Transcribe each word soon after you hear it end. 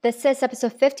This is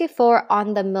episode 54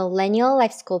 on the Millennial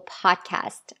Life School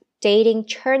podcast, dating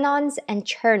churn-ons and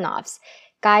churn-offs,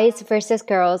 guys versus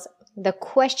girls, the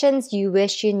questions you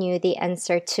wish you knew the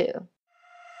answer to.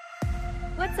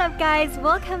 What's up, guys?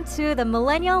 Welcome to the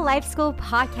Millennial Life School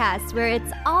podcast, where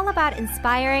it's all about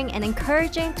inspiring and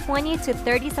encouraging 20 to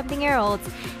 30-something-year-olds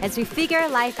as we figure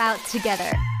life out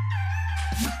together.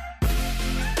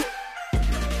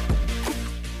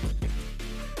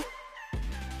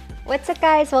 What's up,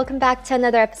 guys? Welcome back to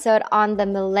another episode on the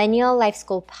Millennial Life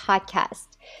School podcast.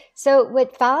 So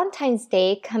with Valentine's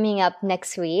Day coming up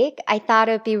next week, I thought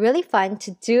it would be really fun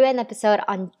to do an episode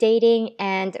on dating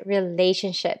and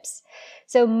relationships.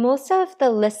 So most of the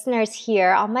listeners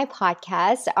here on my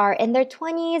podcast are in their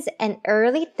 20s and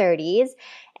early 30s.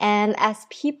 And as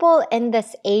people in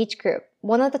this age group,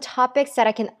 one of the topics that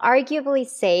I can arguably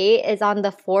say is on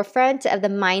the forefront of the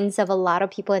minds of a lot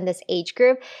of people in this age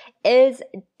group is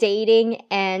dating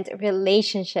and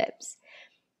relationships.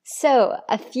 So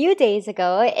a few days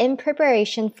ago, in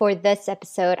preparation for this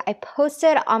episode, I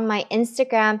posted on my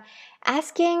Instagram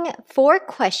asking 4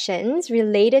 questions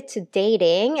related to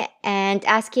dating and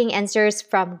asking answers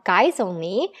from guys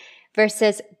only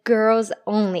versus girls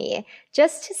only,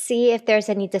 just to see if there's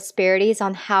any disparities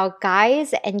on how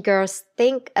guys and girls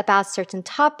think about certain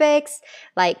topics,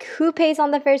 like who pays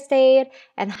on the first date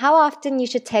and how often you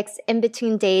should text in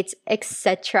between dates,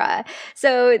 etc.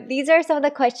 So these are some of the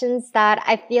questions that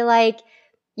I feel like,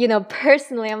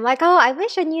 personally, I'm like, oh, I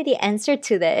wish I knew the answer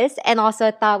to this. And also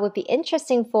I thought would be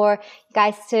interesting for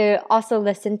guys to also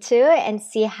listen to and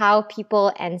see how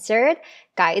people answered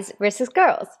guys versus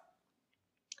girls.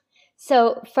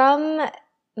 So from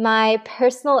my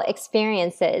personal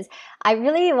experiences, I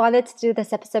really wanted to do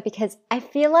this episode because I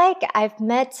feel like I've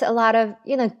met a lot of,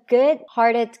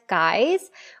 good-hearted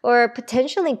guys or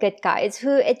potentially good guys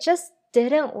who it just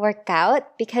didn't work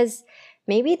out because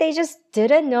maybe they just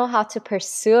didn't know how to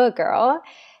pursue a girl.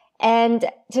 And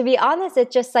to be honest,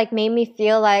 it just made me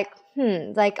feel like,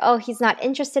 oh, he's not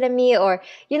interested in me, or,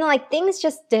 things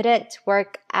just didn't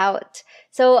work out.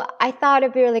 So I thought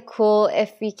it'd be really cool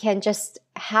if we can just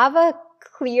have a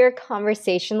clear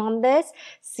conversation on this,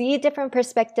 see different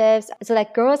perspectives so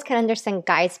that girls can understand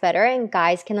guys better and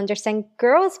guys can understand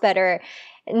girls better.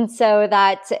 And so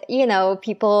that,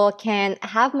 people can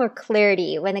have more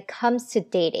clarity when it comes to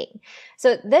dating.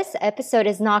 So this episode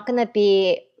is not going to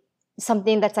be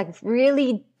something that's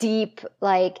really deep,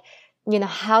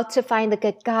 how to find a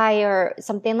good guy or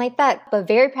something like that, but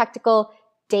very practical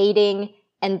dating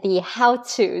and the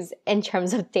how-tos in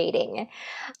terms of dating.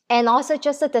 And also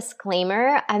just a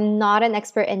disclaimer, I'm not an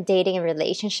expert in dating and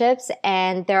relationships,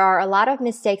 and there are a lot of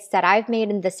mistakes that I've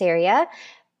made in this area.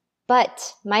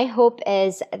 But my hope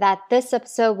is that this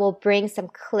episode will bring some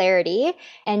clarity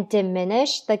and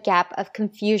diminish the gap of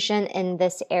confusion in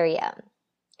this area.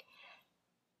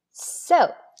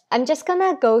 So I'm just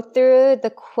gonna go through the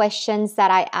questions that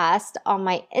I asked on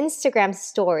my Instagram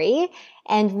story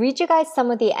and read you guys some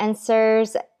of the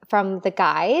answers from the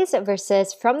guys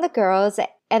versus from the girls.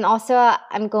 And also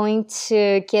I'm going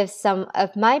to give some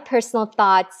of my personal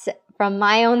thoughts from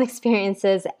my own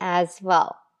experiences as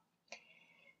well.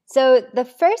 So the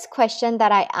first question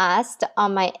that I asked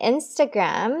on my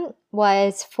Instagram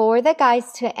was for the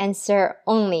guys to answer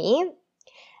only.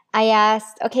 I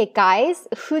asked, okay, guys,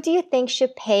 who do you think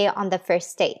should pay on the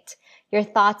first date? Your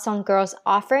thoughts on girls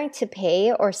offering to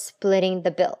pay or splitting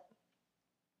the bill?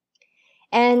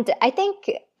 And I think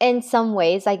in some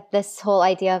ways, this whole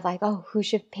idea of who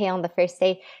should pay on the first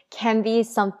date can be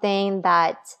something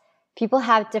that people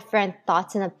have different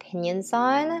thoughts and opinions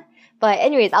on. But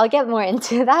anyways, I'll get more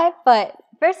into that. But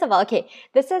first of all, okay,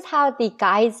 this is how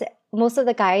most of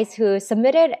the guys who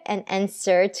submitted an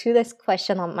answer to this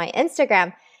question on my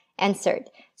Instagram answered.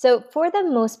 So for the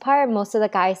most part, most of the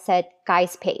guys said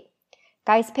guys pay.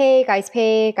 Guys pay, guys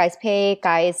pay, guys pay,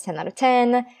 guys 10 out of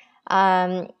 10.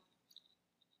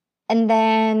 And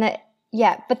then,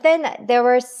 but then there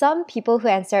were some people who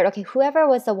answered, okay, whoever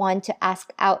was the one to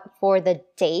ask out for the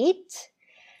date.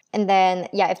 And then,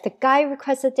 if the guy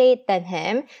requests a date, then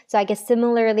him. So I guess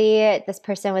similarly, this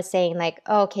person was saying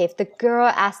okay, if the girl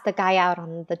asked the guy out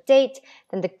on the date,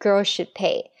 then the girl should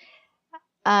pay.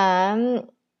 And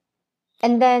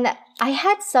then I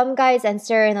had some guys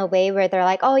answer in a way where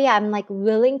they're oh yeah, I'm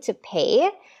willing to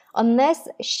pay unless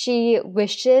she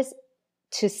wishes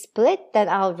to split, then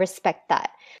I'll respect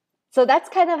that. So that's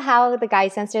kind of how the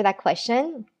guys answer that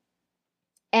question.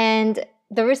 And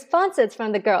the responses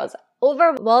from the girls,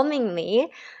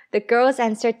 overwhelmingly, the girls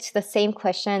answered to the same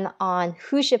question on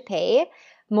who should pay.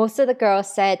 Most of the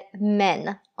girls said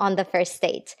men on the first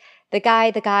date. the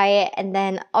guy. And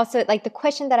then also like the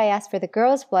question that I asked for the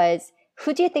girls was,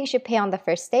 who do you think should pay on the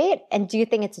first date? And do you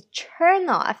think it's a turn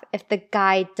off if the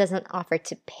guy doesn't offer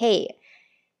to pay?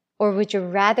 Or would you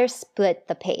rather split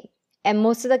the pay? And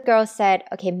most of the girls said,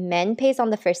 okay, men pays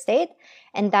on the first date.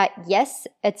 And that, yes,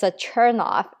 it's a turn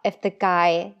off if the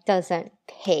guy doesn't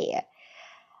pay.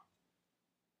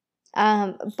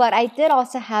 But I did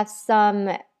also have some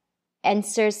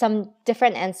answers, some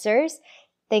different answers.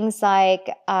 Things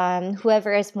like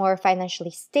whoever is more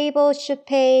financially stable should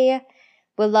pay.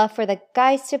 Would love for the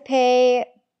guys to pay,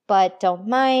 but don't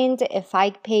mind if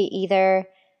I pay either.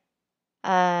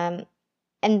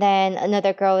 And then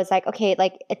another girl was like, okay,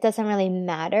 like it doesn't really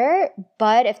matter,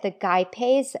 but if the guy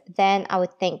pays, then I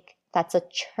would think that's a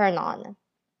turn on.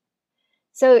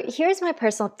 So here's my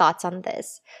personal thoughts on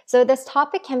this. So this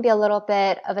topic can be a little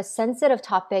bit of a sensitive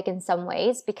topic in some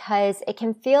ways because it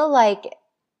can feel like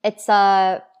it's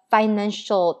a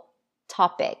financial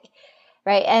topic,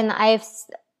 right? And I've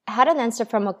had an answer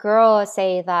from a girl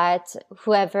say that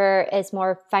whoever is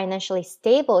more financially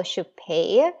stable should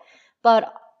pay.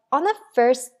 But on a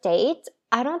first date,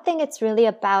 I don't think it's really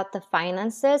about the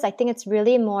finances. I think it's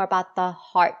really more about the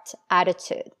heart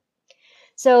attitude.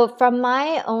 So from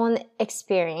my own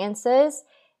experiences,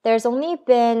 there's only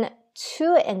been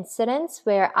 2 incidents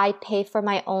where I pay for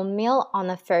my own meal on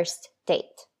a first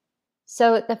date.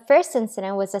 So the first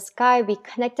incident was this guy, we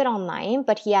connected online,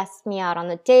 but he asked me out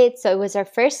on a date. So it was our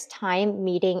first time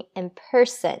meeting in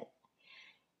person.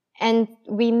 And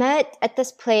we met at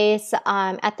this place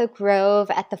at the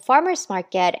Grove at the farmer's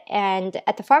market. And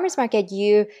at the farmer's market,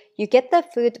 you get the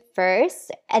food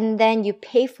first and then you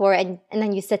pay for it and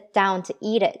then you sit down to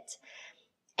eat it.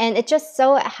 And it just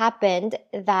so happened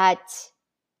that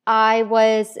I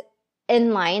was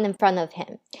in line in front of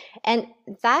him. And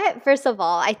that, first of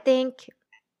all, I think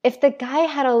if the guy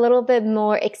had a little bit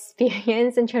more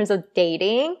experience in terms of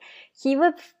dating, he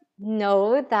would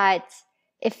know that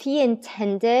if he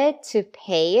intended to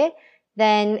pay,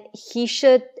 then he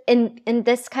should, in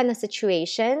this kind of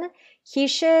situation, he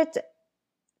should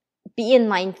be in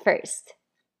line first.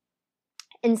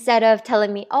 Instead of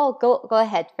telling me, oh, go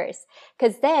ahead first.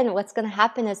 Because then what's going to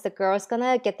happen is the girl's going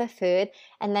to get the food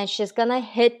and then she's going to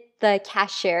hit the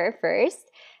cashier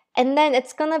first. And then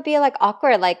it's going to be like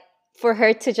awkward, like for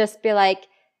her to just get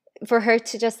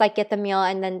the meal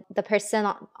and then the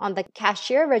person on the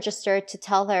cashier register to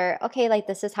tell her, okay, like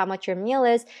this is how much your meal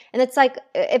is. And it's like,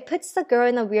 it puts the girl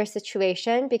in a weird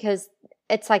situation because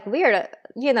it's like weird,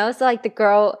 so like the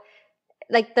girl,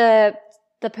 like the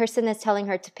person is telling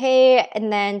her to pay.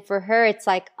 And then for her, it's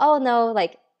like, oh no,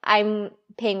 like I'm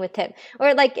paying with him.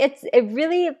 Or like it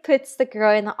really puts the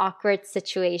girl in an awkward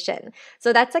situation.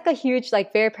 So that's like a huge,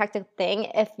 like very practical thing.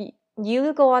 If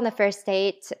you go on the first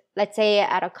date, let's say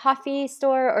at a coffee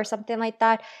store or something like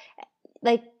that,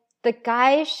 like the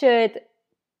guy should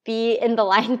be in the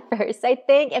line first, I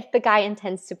think, if the guy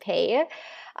intends to pay.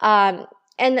 And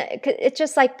it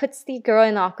just like puts the girl in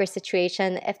an awkward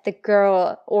situation if the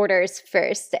girl orders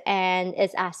first and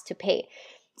is asked to pay.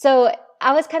 So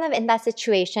I was kind of in that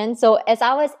situation. So as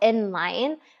I was in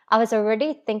line, I was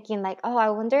already thinking like, oh, I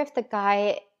wonder if the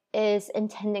guy is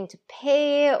intending to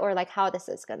pay or like how this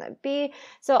is gonna be.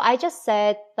 So I just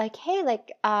said like, hey,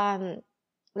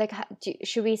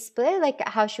 should we split? Like,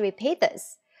 how should we pay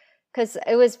this? Because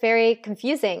it was very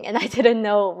confusing and I didn't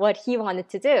know what he wanted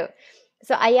to do.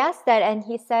 So I asked that and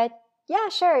he said, yeah,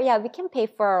 sure. Yeah, we can pay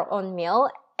for our own meal.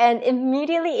 And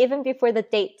immediately, even before the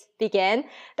date began,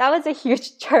 that was a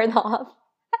huge turn off.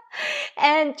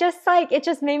 And just like, it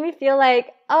just made me feel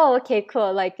like, oh, okay,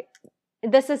 cool. Like,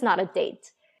 this is not a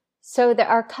date. So there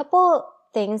are a couple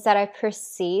things that I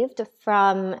perceived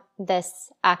from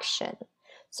this action.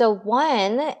 So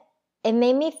one, it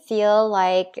made me feel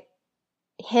like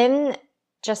him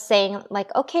just saying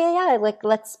like, okay, yeah, like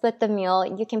let's split the meal.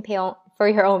 You can pay for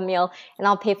your own meal and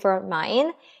I'll pay for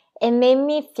mine. It made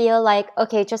me feel like,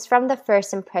 okay, just from the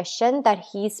first impression that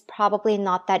he's probably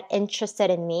not that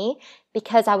interested in me,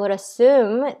 because I would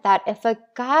assume that if a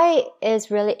guy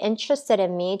is really interested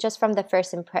in me just from the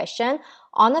first impression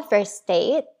on a first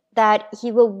date, that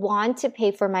he will want to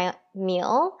pay for my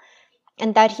meal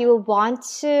and that he will want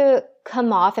to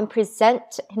come off and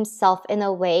present himself in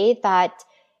a way that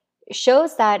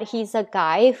shows that he's a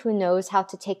guy who knows how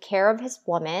to take care of his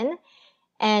woman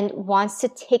and wants to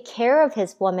take care of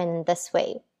his woman in this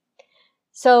way.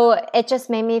 So it just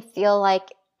made me feel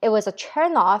like it was a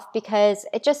turn off because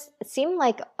it just seemed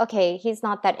like, okay, he's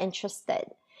not that interested.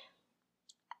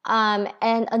 And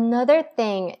another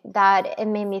thing that it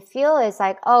made me feel is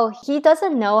like, oh, he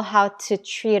doesn't know how to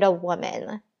treat a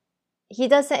woman.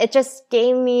 It just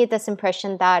gave me this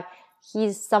impression that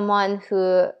he's someone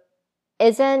who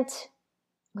doesn't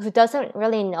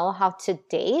really know how to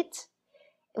date,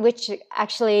 which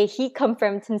actually he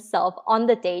confirmed himself on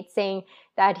the date, saying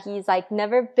that he's like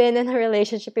never been in a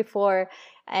relationship before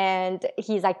and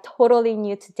he's like totally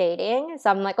new to dating. So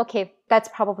I'm like, okay, that's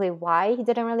probably why he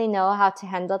didn't really know how to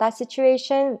handle that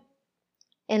situation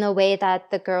in a way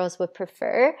that the girls would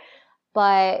prefer.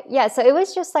 But yeah, so it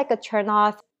was just like a turn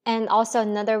off. And also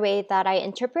another way that I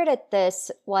interpreted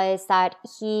this was that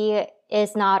he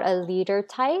is not a leader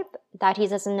type, that he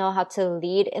doesn't know how to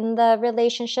lead in the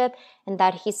relationship, and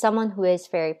that he's someone who is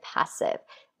very passive,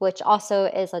 which also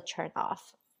is a turn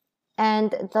off.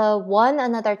 And the one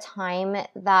another time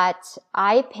that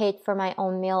I paid for my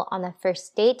own meal on a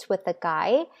first date with a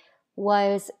guy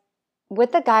was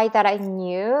with a guy that I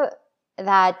knew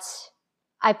that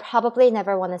I probably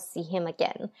never want to see him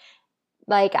again.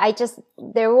 Like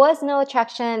there was no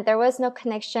attraction, there was no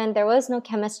connection, there was no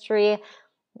chemistry.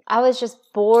 I was just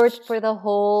bored for the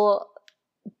whole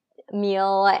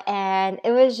meal, and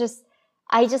it was just,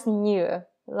 I just knew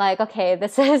like, okay,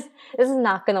 this is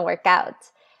not going to work out.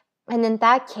 And in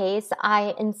that case,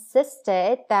 I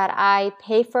insisted that I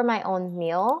pay for my own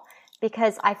meal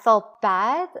because I felt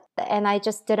bad and I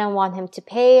just didn't want him to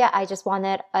pay. I just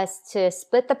wanted us to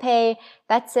split the pay.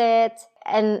 That's it.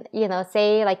 And,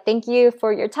 say like, thank you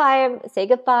for your time, say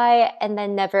goodbye, and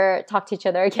then never talk to each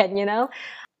other again.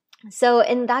 So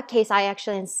in that case, I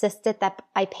actually insisted that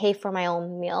I pay for my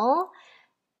own meal.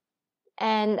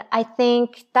 And I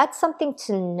think that's something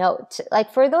to note.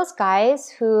 Like for those guys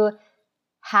who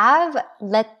have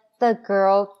let the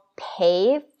girl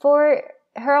pay for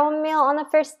her own meal on a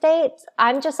first date,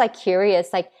 I'm just like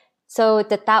curious, like, so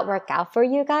did that work out for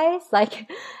you guys?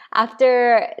 Like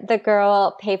after the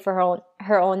girl paid for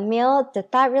her own meal,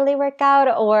 did that really work out?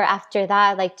 Or after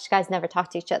that, like you guys never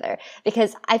talked to each other?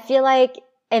 Because I feel like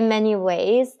in many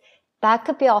ways, that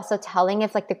could be also telling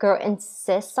if like the girl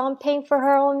insists on paying for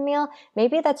her own meal.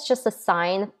 Maybe that's just a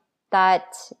sign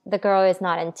that the girl is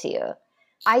not into you.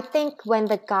 I think when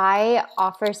the guy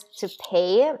offers to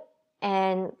pay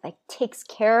and like takes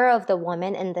care of the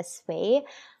woman in this way,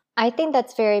 I think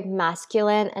that's very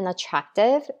masculine and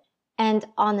attractive. And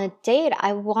on a date,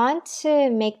 I want to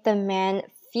make the man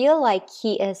feel like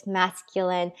he is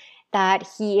masculine, that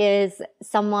he is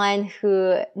someone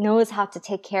who knows how to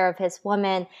take care of his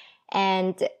woman.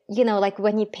 And, like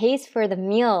when he pays for the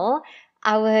meal,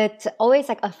 I would always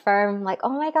like affirm like,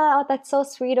 oh my God, oh, that's so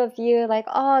sweet of you. Like,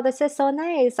 oh, this is so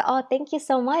nice. Oh, thank you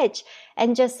so much.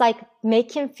 And just like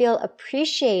make him feel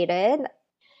appreciated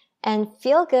and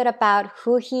feel good about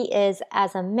who he is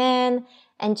as a man,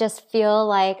 and just feel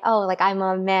like, oh, like I'm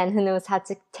a man who knows how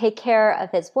to take care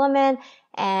of his woman,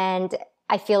 and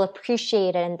I feel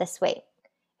appreciated in this way.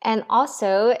 And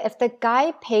also, if the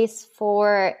guy pays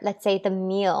for, let's say, the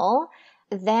meal,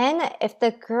 then if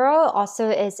the girl also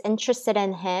is interested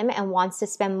in him and wants to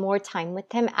spend more time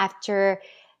with him after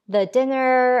the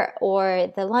dinner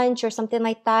or the lunch or something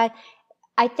like that,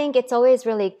 I think it's always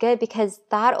really good because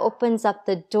that opens up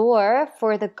the door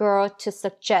for the girl to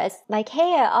suggest like,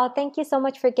 hey, oh, thank you so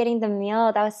much for getting the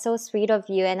meal. That was so sweet of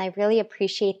you, and I really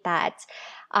appreciate that.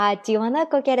 Do you want to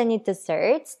go get any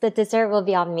desserts? The dessert will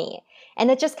be on me. And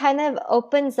it just kind of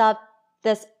opens up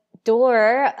this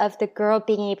door of the girl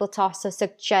being able to also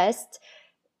suggest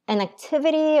an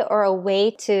activity or a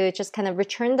way to just kind of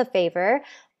return the favor,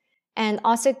 and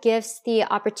also gives the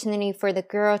opportunity for the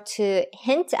girl to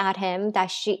hint at him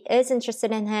that she is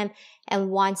interested in him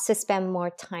and wants to spend more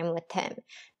time with him.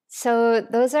 So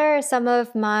those are some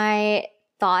of my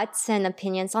thoughts and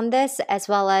opinions on this, as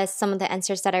well as some of the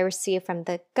answers that I received from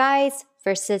the guys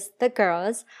versus the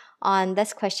girls on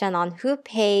this question on who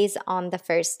pays on the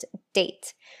first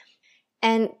date.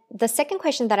 And the second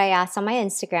question that I asked on my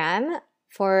Instagram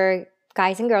for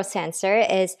guys and girls to answer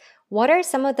is, what are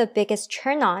some of the biggest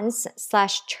turn-ons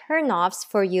 / turn-offs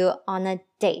for you on a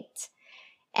date?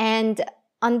 And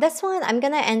on this one, I'm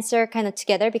going to answer kind of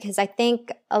together because I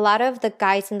think a lot of the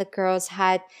guys and the girls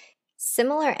had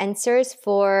similar answers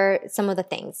for some of the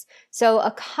things. So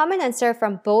a common answer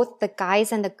from both the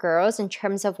guys and the girls in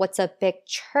terms of what's a big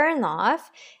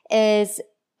turn-off is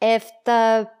if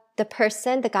the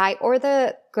person, the guy or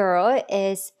the girl,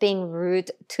 is being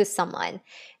rude to someone.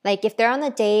 Like if they're on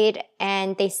a date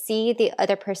and they see the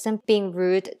other person being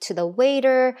rude to the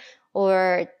waiter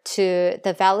or to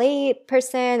the valet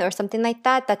person or something like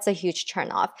that, that's a huge turn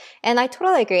off. And I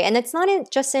totally agree. And it's not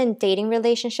just in dating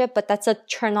relationship, but that's a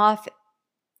turn off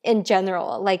in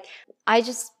general. Like I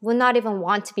just would not even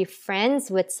want to be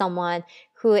friends with someone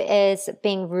who is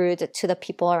being rude to the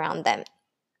people around them.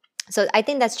 So I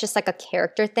think that's just like a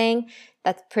character thing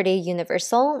that's pretty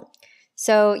universal.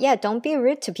 So yeah, don't be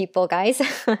rude to people, guys.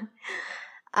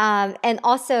 And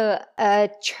also, a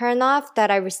turn off that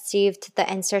I received the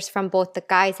answers from both the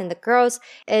guys and the girls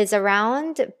is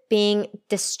around being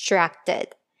distracted.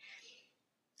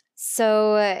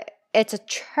 So it's a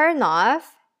turn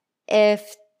off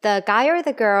if the guy or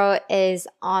the girl is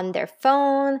on their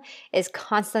phone, is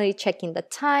constantly checking the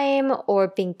time, or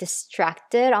being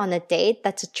distracted on a date.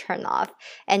 That's a turn off.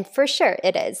 And for sure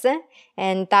it is.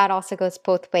 And that also goes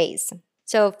both ways.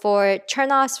 So for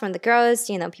turn-offs from the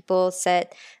girls, people said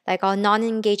like, oh,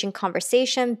 non-engaging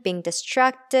conversation, being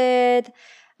distracted.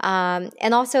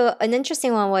 And also an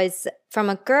interesting one was from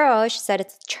a girl. She said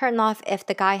it's a turn-off if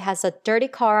the guy has a dirty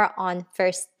car on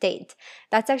first date.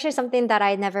 That's actually something that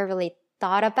I never really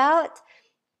thought about.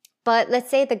 But let's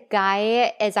say the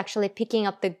guy is actually picking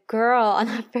up the girl on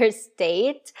a first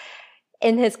date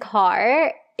in his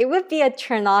car. It would be a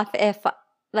turn-off if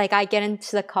like I get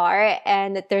into the car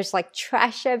and there's like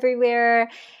trash everywhere,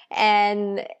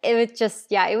 and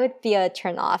it would be a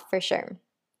turn off for sure.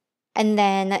 And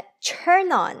then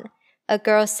turn on. A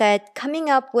girl said coming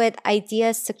up with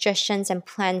ideas, suggestions, and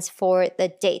plans for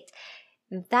the date.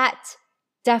 That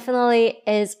definitely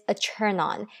is a turn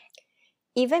on.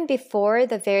 Even before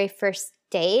the very first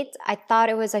date, I thought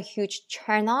it was a huge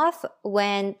turn off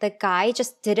when the guy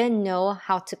just didn't know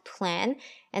how to plan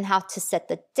and how to set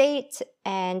the date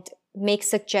and make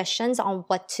suggestions on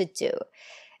what to do.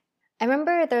 I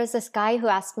remember there was this guy who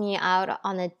asked me out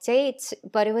on a date,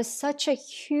 but it was such a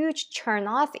huge turn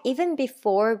off even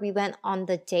before we went on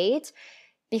the date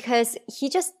because he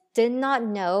just did not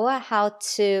know how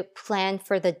to plan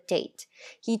for the date.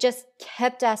 He just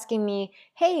kept asking me,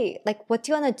 hey, like, what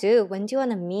do you want to do? When do you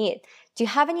want to meet? Do you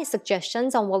have any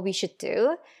suggestions on what we should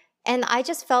do? And I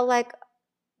just felt like,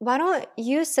 why don't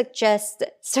you suggest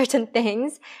certain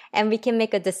things and we can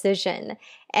make a decision?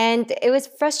 And it was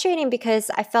frustrating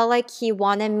because I felt like he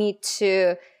wanted me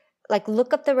to like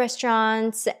look up the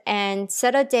restaurants and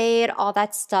set a date, all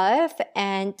that stuff.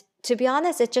 And to be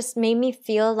honest, it just made me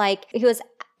feel like he was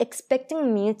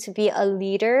expecting me to be a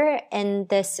leader in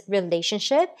this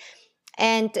relationship.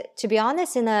 And to be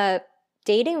honest, in a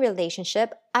dating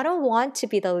relationship, I don't want to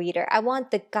be the leader. I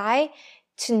want the guy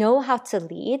to know how to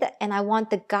lead, and I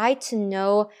want the guy to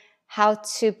know how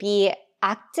to be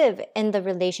active in the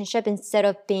relationship instead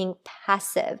of being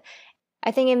passive.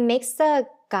 I think it makes the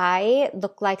guy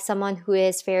look like someone who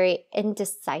is very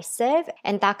indecisive,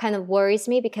 and that kind of worries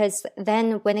me because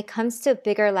then when it comes to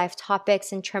bigger life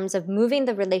topics in terms of moving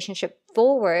the relationship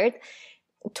forward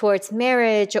towards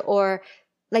marriage or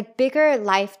like bigger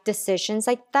life decisions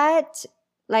like that,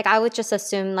 like I would just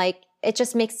assume like it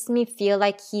just makes me feel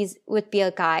like would be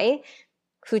a guy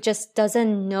who just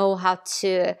doesn't know how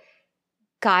to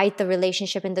guide the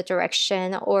relationship in the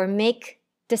direction or make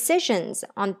decisions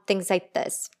on things like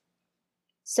this.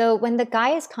 So when the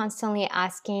guy is constantly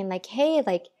asking like, hey,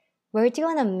 like, where do you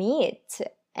want to meet?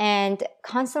 And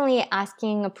constantly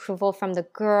asking approval from the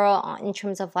girl in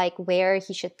terms of like where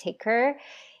he should take her,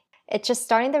 it's just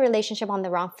starting the relationship on the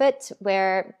wrong foot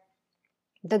where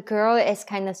the girl is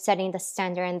kind of setting the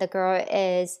standard and the girl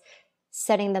is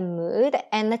setting the mood.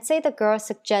 And let's say the girl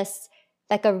suggests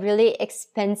like a really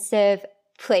expensive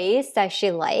place that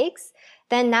she likes,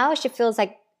 then now she feels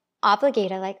like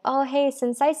obligated, like, oh, hey,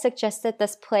 since I suggested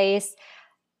this place,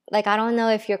 like, I don't know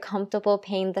if you're comfortable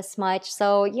paying this much.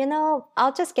 So,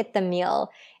 I'll just get the meal.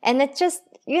 And it's just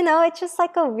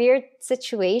like a weird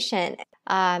situation.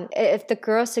 If the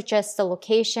girl suggests the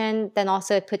location, then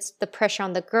also it puts the pressure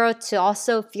on the girl to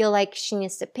also feel like she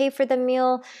needs to pay for the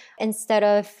meal instead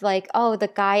of like, oh, the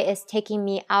guy is taking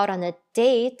me out on a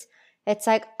date. It's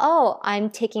like, oh, I'm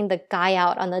taking the guy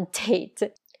out on a date.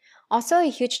 Also, a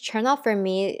huge turnoff for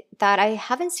me that I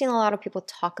haven't seen a lot of people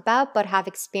talk about but have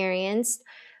experienced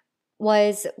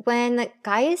was when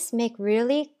guys make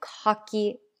really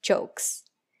cocky jokes.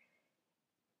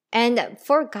 And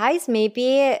for guys,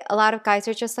 maybe a lot of guys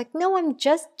are just like, no, I'm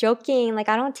just joking. Like,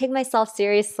 I don't take myself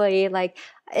seriously. Like,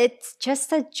 it's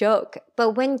just a joke.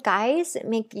 But when guys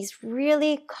make these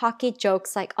really cocky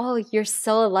jokes, like, oh, you're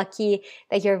so lucky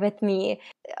that you're with me,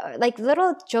 like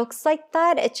little jokes like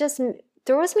that, it just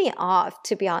throws me off,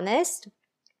 to be honest.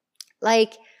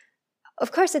 Like,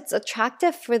 of course, it's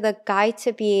attractive for the guy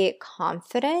to be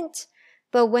confident,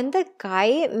 but when the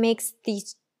guy makes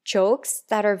these jokes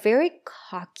that are very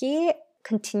cocky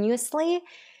continuously,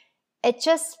 it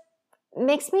just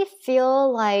makes me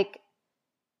feel like,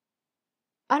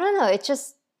 I don't know,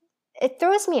 it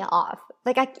throws me off.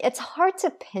 Like, it's hard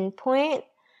to pinpoint,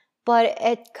 but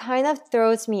it kind of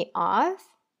throws me off.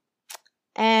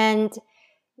 And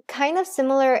kind of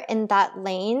similar in that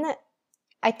lane,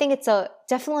 I think it's a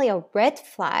definitely a red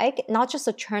flag, not just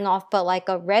a turn off, but like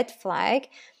a red flag,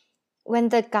 when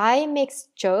the guy makes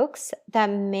jokes that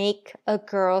make a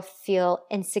girl feel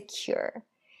insecure.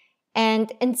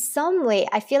 And in some way,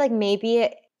 I feel like maybe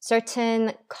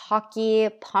certain cocky,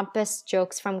 pompous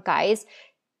jokes from guys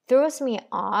throws me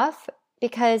off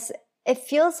because it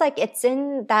feels like it's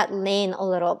in that lane a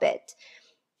little bit.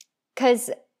 Because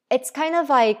it's kind of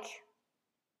like,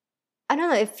 I don't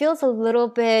know, it feels a little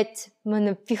bit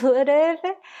manipulative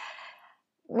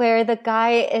where the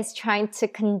guy is trying to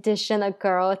condition a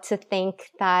girl to think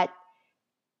that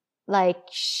like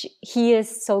he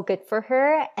is so good for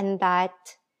her and that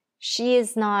she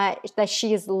is not, that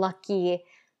she is lucky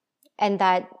and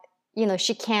that, you know,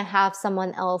 she can't have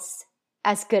someone else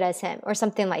as good as him or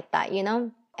something like that, you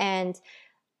know? And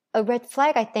a red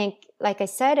flag, I think, like I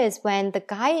said, is when the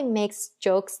guy makes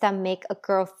jokes that make a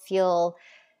girl feel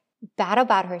bad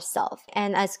about herself.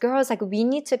 And as girls, like we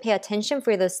need to pay attention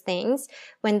for those things.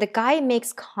 When the guy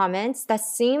makes comments that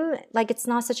seem like it's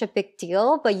not such a big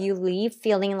deal, but you leave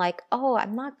feeling like, oh,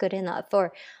 I'm not good enough,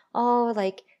 or oh,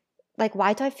 like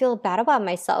why do I feel bad about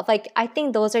myself? Like I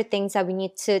think those are things that we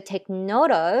need to take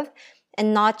note of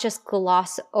and not just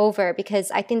gloss over, because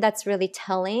I think that's really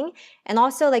telling. And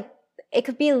also like it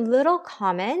could be little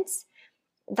comments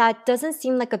that doesn't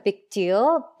seem like a big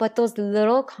deal, but those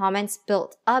little comments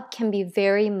built up can be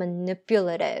very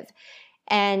manipulative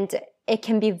and it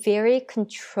can be very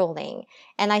controlling.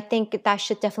 And I think that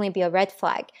should definitely be a red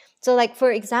flag. So like,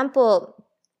 for example,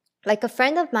 like a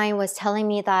friend of mine was telling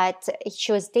me that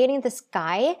she was dating this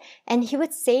guy and he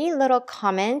would say little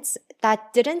comments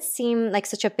that didn't seem like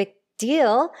such a big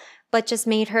deal, but just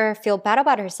made her feel bad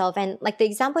about herself. And like the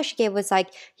example she gave was like,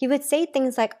 he would say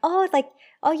things like, oh,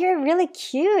 you're really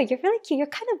cute. You're really cute. You're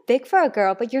kind of big for a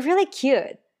girl, but you're really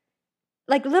cute.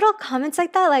 Like little comments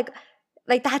like that,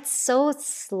 like that's so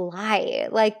sly.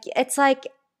 Like it's like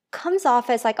comes off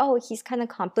as like, oh, he's kind of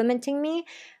complimenting me.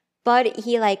 But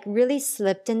he like really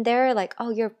slipped in there like, oh,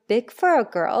 you're big for a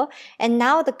girl. And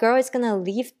now the girl is going to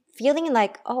leave feeling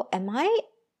like, oh, am I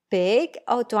big?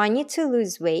 Oh, do I need to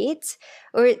lose weight?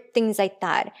 Or things like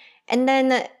that. And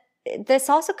then this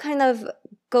also kind of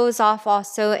goes off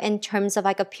also in terms of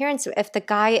like appearance. If the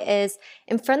guy is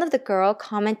in front of the girl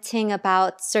commenting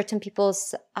about certain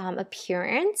people's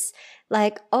appearance,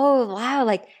 like, oh, wow,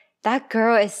 like that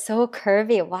girl is so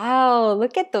curvy. Wow,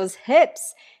 look at those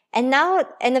hips. And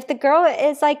if the girl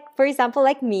is like, for example,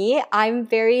 like me, I'm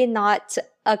very not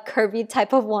a curvy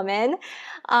type of woman.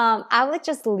 I would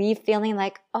just leave feeling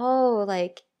like, oh,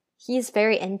 like he's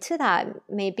very into that.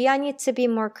 Maybe I need to be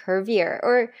more curvier,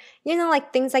 or, you know,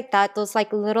 like things like that. Those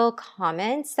like little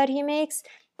comments that he makes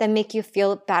that make you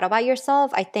feel bad about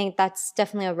yourself. I think that's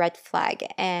definitely a red flag.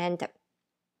 And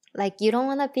like, you don't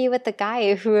want to be with the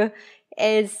guy who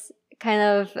is kind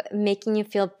of making you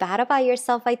feel bad about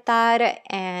yourself like that.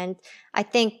 And I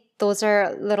think those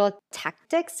are little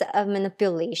tactics of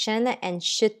manipulation and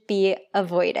should be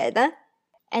avoided.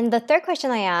 And the third question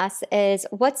I asked is,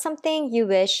 what's something you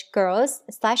wish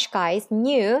girls/guys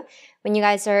knew when you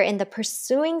guys are in the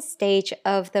pursuing stage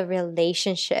of the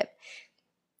relationship?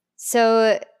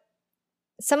 So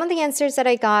some of the answers that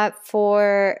I got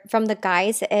from the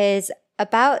guys is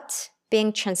about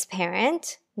being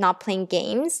transparent, not playing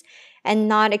games, and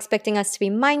not expecting us to be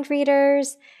mind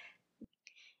readers,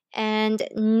 and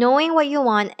knowing what you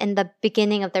want in the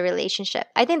beginning of the relationship.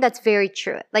 I think that's very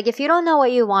true. Like if you don't know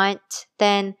what you want,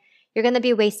 then you're going to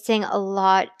be wasting a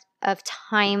lot of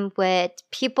time with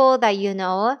people that you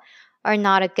know are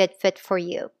not a good fit for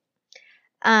you.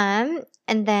 And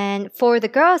then for the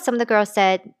girls, some of the girls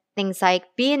said things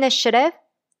like, be initiative,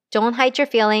 don't hide your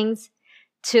feelings,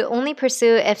 to only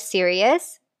pursue if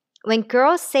serious. When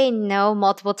girls say no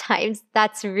multiple times,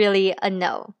 that's really a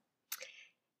no.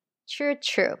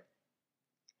 True.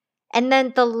 And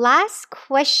then the last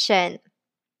question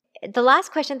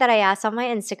that I asked on my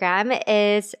Instagram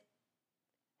is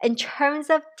in terms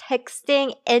of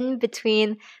texting in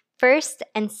between first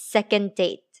and second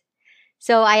date.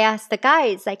 So I asked the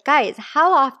guys,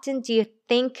 how often do you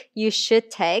think you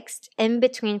should text in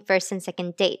between first and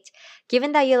second date,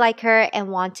 given that you like her and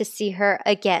want to see her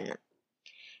again?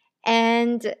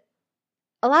 And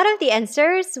a lot of the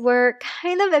answers were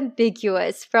kind of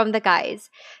ambiguous from the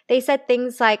guys. They said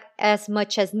things like as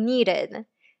much as needed,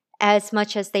 as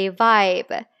much as they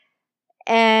vibe.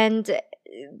 And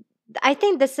I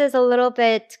think this is a little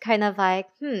bit kind of like,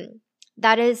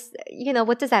 that is,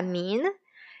 what does that mean?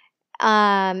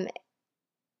 And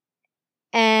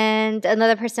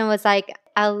another person was like,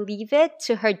 I'll leave it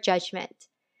to her judgment.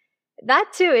 That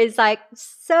too is like,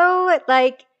 so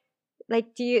like,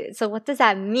 so what does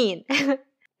that mean?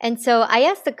 And so I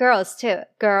asked the girls too.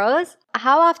 Girls,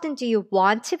 how often do you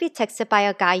want to be texted by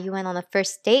a guy you went on a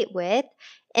first date with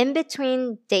in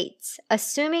between dates,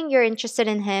 assuming you're interested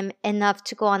in him enough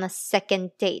to go on a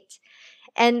second date?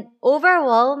 And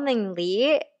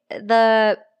overwhelmingly,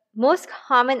 the most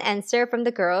common answer from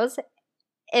the girls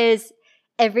is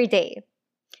every day.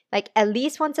 Like at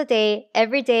least once a day,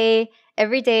 every day,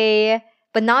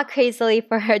 but not crazily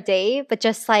for a day, but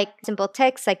just like simple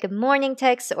texts, like a morning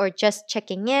text or just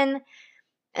checking in,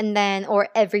 and then, or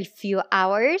every few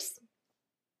hours.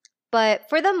 But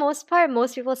for the most part,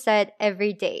 most people said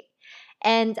every day.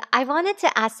 And I wanted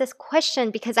to ask this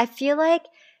question because I feel like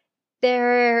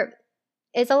there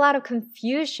is a lot of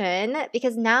confusion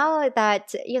because now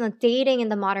that, dating in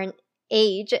the modern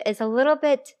age is a little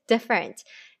bit different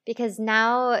because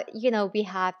now, we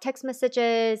have text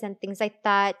messages and things like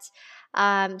that.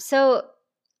 So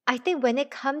I think when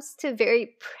it comes to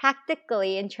very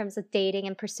practically in terms of dating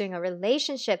and pursuing a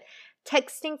relationship,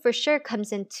 texting for sure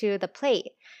comes into the play.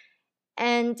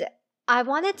 And I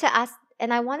wanted to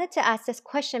ask this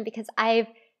question because I've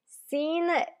seen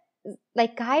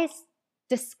like guys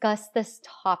discuss this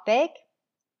topic,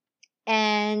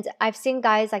 and I've seen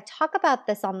guys like talk about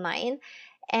this online,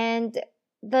 and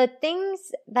the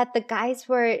things that the guys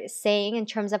were saying in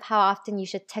terms of how often you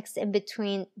should text in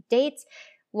between dates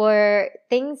were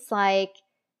things like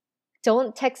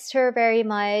don't text her very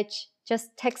much,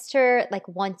 just text her like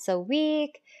once a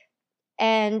week.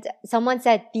 And someone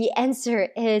said the answer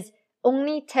is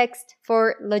only text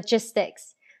for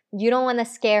logistics. You don't want to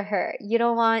scare her. You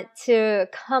don't want to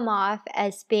come off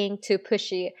as being too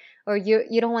pushy, or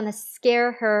you don't want to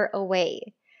scare her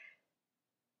away.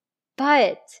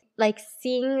 But like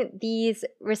seeing these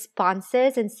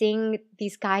responses and seeing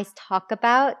these guys talk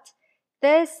about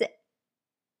this,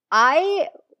 I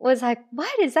was like,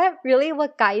 what? Is that really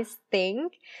what guys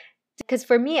think? Because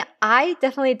for me, I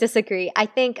definitely disagree. I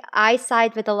think I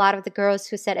side with a lot of the girls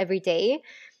who said every day.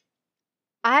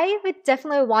 I would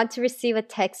definitely want to receive a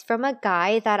text from a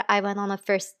guy that I went on a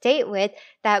first date with,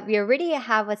 that we already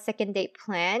have a second date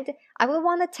planned. I would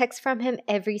want a text from him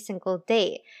every single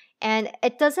day. And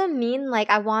it doesn't mean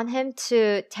like I want him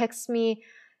to text me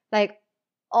like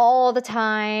all the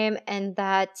time and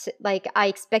that like I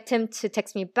expect him to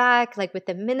text me back like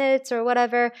within minutes or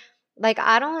whatever. Like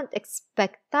I don't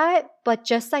expect that, but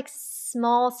just like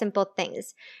small, simple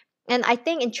things. And I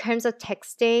think in terms of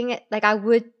texting, like I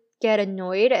would get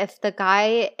annoyed if the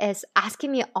guy is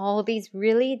asking me all these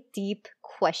really deep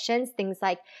questions, things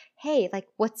like, hey, like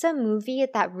what's a movie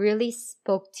that really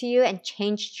spoke to you and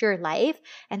changed your life?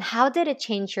 And how did it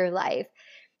change your life?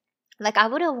 Like I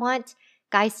wouldn't want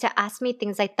guys to ask me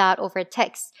things like that over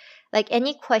text. Like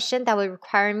any question that would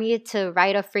require me to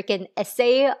write a freaking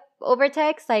essay over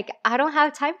text, like I don't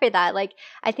have time for that. Like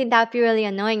I think that would be really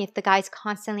annoying if the guys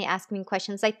constantly ask me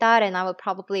questions like that, and I would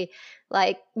probably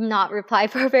like not reply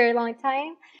for a very long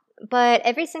time. But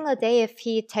every single day if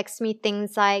he texts me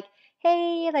things like,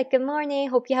 hey, like good morning,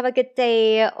 hope you have a good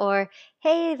day, or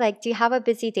hey, like do you have a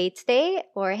busy day today,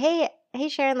 or hey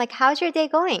Sharon, like how's your day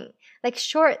going? Like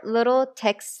short little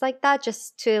texts like that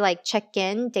just to like check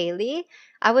in daily,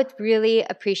 I would really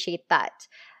appreciate that.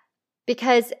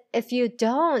 Because if you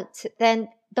don't, then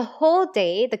the whole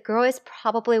day, the girl is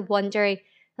probably wondering,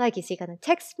 like, is he gonna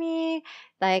text me?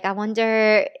 Like, I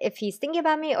wonder if he's thinking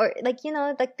about me, or like,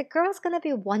 like the girl's gonna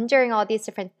be wondering all these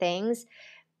different things.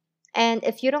 And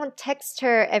if you don't text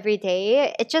her every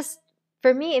day, it just,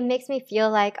 for me, it makes me feel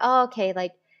like, oh, okay,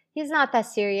 like he's not that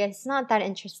serious, he's not that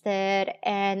interested.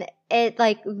 And it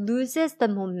like loses the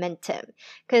momentum.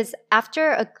 Because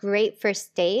after a great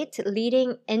first date,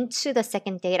 leading into the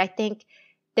second date, I think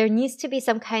there needs to be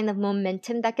some kind of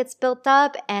momentum that gets built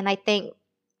up. And I think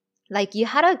like you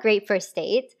had a great first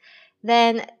date,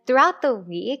 then throughout the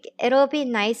week, it'll be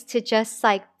nice to just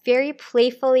like very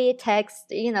playfully text,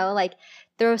 like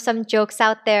throw some jokes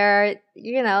out there,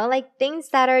 like things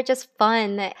that are just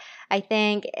fun. I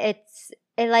think it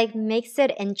like makes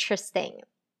it interesting.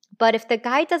 But if the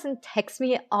guy doesn't text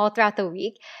me all throughout the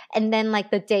week, and then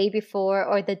like the day before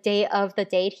or the day of the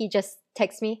date, he just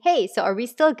texts me, hey, so are we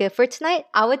still good for tonight?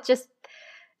 I would just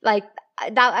like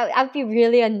that. I would be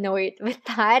really annoyed with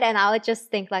that. And I would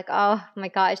just think like, oh my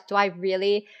gosh, do I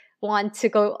really want to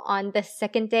go on the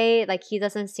second date? Like he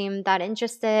doesn't seem that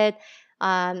interested.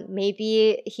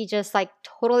 Maybe he just like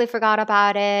totally forgot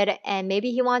about it, and maybe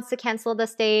he wants to cancel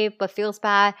this day but feels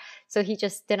bad, so he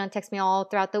just didn't text me all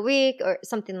throughout the week or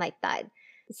something like that.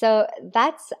 So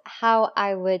that's how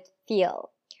I would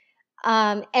feel.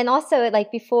 And also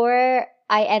like before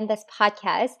I end this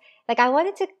podcast, like I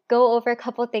wanted to go over a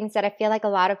couple things that I feel like a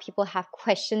lot of people have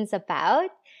questions about.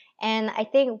 And I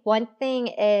think one thing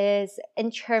is in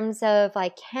terms of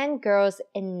like, can girls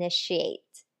initiate?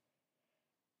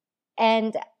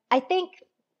 And I think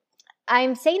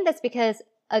I'm saying this because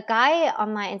a guy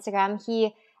on my Instagram,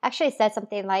 he actually said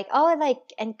something like, oh, like,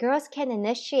 and girls can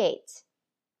initiate.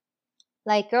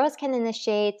 Like, girls can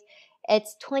initiate.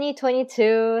 It's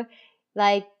 2022.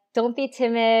 Like, don't be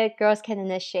timid. Girls can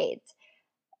initiate.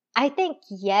 I think,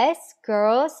 yes,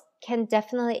 girls can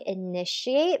definitely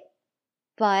initiate,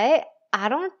 but I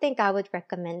don't think I would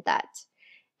recommend that.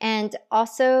 And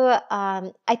also,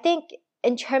 I think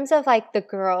in terms of like the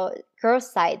girl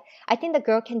side, I think the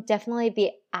girl can definitely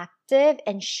be active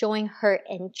and showing her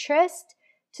interest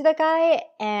to the guy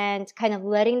and kind of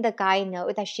letting the guy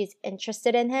know that she's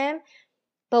interested in him.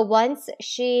 But once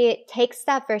she takes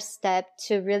that first step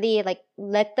to really like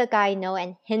let the guy know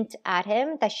and hint at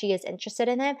him that she is interested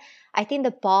in him, I think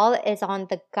the ball is on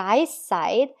the guy's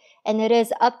side, and it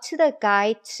is up to the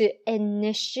guy to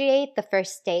initiate the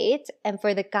first date and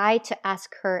for the guy to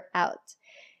ask her out.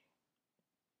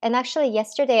 And actually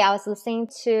yesterday I was listening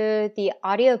to the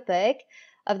audiobook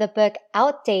of the book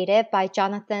Outdated by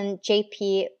Jonathan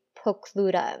J.P.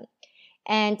 Pokluda.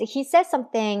 And he says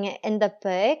something in the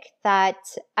book that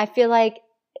I feel like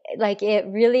it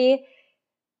really,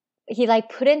 he like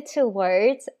put into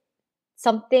words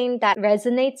something that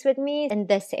resonates with me in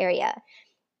this area.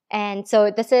 And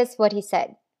so this is what he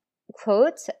said,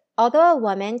 quote, although a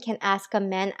woman can ask a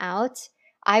man out,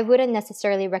 I wouldn't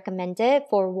necessarily recommend it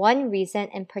for one reason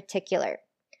in particular.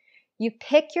 You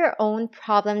pick your own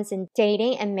problems in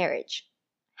dating and marriage.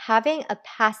 Having a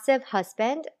passive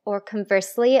husband, or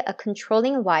conversely, a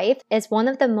controlling wife, is one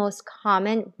of the most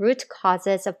common root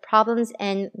causes of problems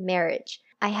in marriage.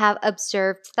 I have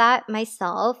observed that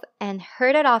myself and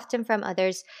heard it often from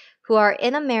others who are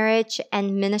in a marriage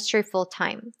and ministry full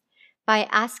time. By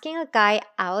asking a guy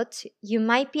out, you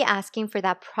might be asking for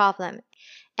that problem.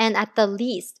 And at the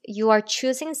least, you are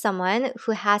choosing someone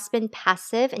who has been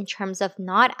passive in terms of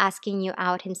not asking you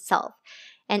out himself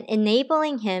and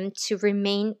enabling him to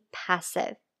remain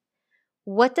passive.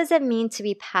 What does it mean to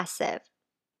be passive?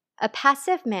 A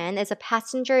passive man is a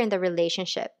passenger in the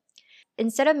relationship.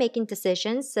 Instead of making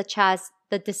decisions such as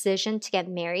the decision to get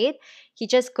married, he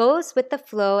just goes with the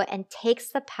flow and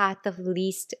takes the path of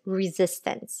least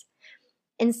resistance.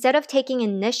 Instead of taking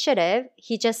initiative,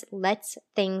 he just lets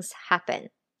things happen.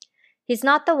 He's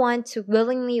not the one to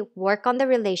willingly work on the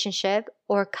relationship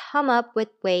or come up with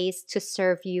ways to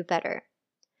serve you better.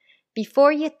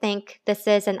 Before you think this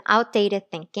is an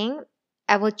outdated thinking,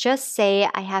 I will just say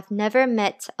I have never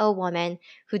met a woman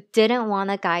who didn't want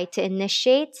a guy to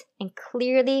initiate and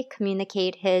clearly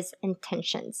communicate his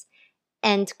intentions.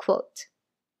 End quote.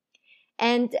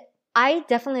 And I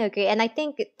definitely agree. And I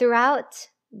think throughout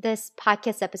this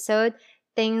podcast episode,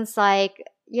 things like,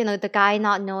 the guy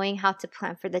not knowing how to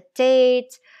plan for the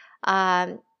date,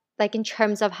 like in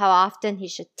terms of how often he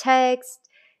should text,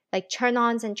 like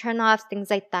turn-ons and turn-offs, things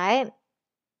like that.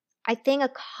 I think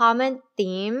a common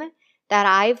theme that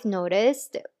I've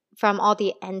noticed from all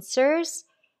the answers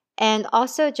and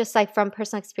also just like from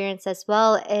personal experience as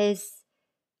well is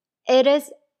it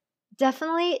is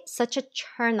definitely such a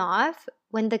turn-off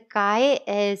when the guy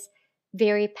is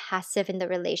very passive in the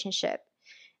relationship.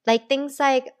 Like things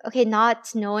like, okay,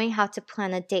 not knowing how to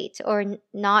plan a date or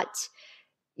not,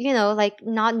 like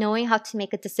not knowing how to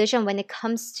make a decision when it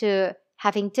comes to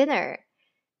having dinner.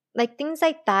 Like things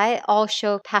like that all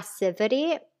show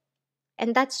passivity,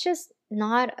 and that's just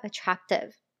not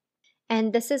attractive.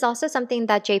 And this is also something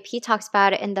that JP talks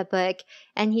about in the book.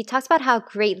 And he talks about how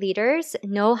great leaders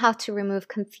know how to remove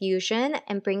confusion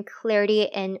and bring clarity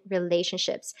in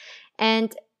relationships.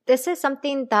 And this is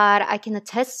something that I can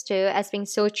attest to as being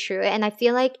so true. And I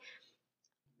feel like,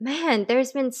 man,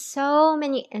 there's been so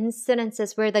many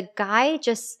incidences where the guy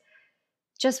just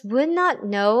would not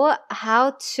know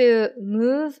how to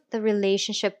move the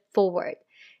relationship forward.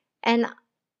 And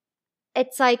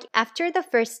it's like after the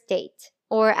first date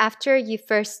or after you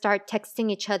first start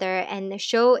texting each other and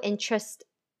show interest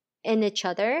in each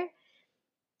other,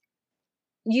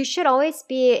 you should always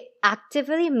be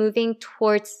actively moving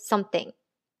towards something.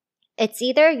 It's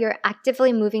either you're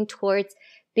actively moving towards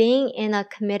being in a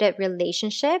committed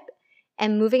relationship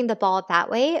and moving the ball that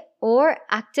way, or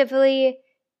actively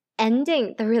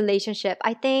ending the relationship.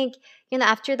 I think,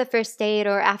 after the first date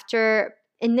or after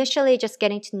initially just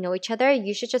getting to know each other,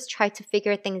 you should just try to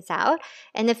figure things out.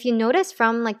 And if you notice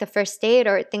from like the first date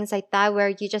or things like that, where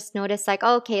you just notice like,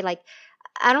 oh, okay, like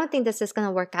I don't think this is going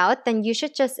to work out, then you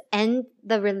should just end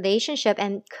the relationship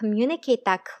and communicate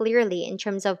that clearly in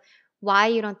terms of why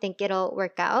you don't think it'll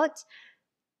work out.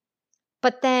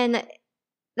 But then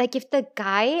like if the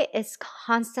guy is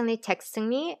constantly texting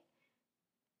me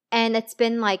and it's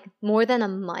been like more than a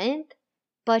month,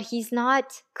 but he's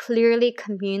not clearly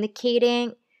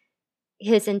communicating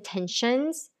his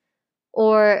intentions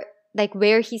or like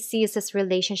where he sees this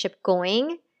relationship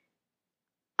going,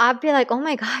 I'd be like, oh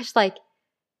my gosh, like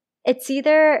it's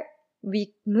either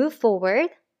we move forward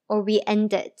or we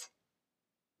end it.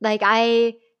 Like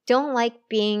I don't like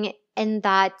being in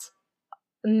that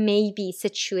maybe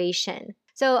situation.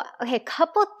 So, okay, a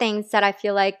couple things that I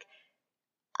feel like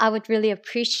I would really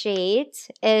appreciate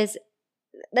is,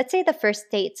 let's say the first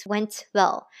date went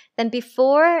well. Then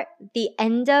before the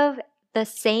end of the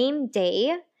same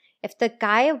day, if the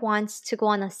guy wants to go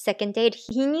on a second date,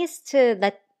 he needs to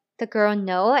let the girl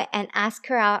know and ask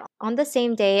her out on the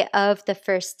same day of the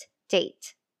first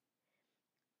date.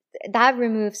 That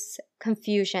removes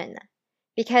confusion.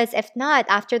 Because if not,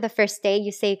 after the first day,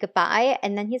 you say goodbye,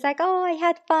 and then he's like, oh, I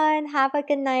had fun, have a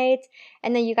good night,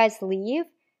 and then you guys leave.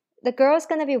 The girl's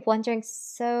gonna be wondering,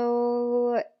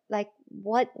 so, like,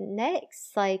 what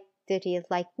next? Like, did he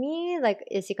like me? Like,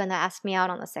 is he gonna ask me out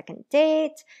on a second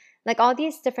date? Like, all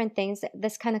these different things,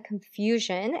 this kind of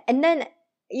confusion. And then,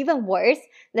 even worse,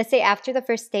 let's say after the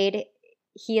first date,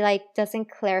 he, like,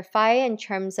 doesn't clarify in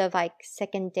terms of, like,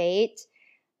 second date,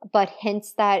 but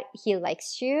hints that he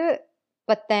likes you,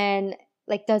 but then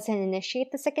like doesn't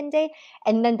initiate the second day,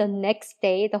 and then the next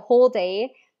day, the whole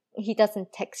day, he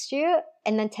doesn't text you,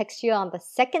 and then text you on the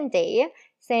second day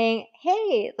saying,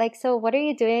 hey, like, so what are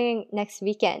you doing next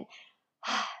weekend?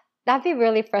 That'd be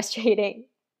really frustrating.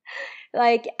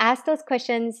 Like, ask those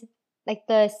questions like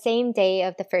the same day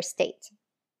of the first date,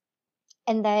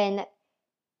 and then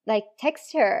like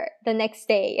text her the next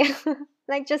day.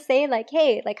 Like, just say like,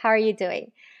 hey, like, how are you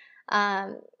doing?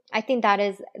 I think that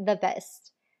is the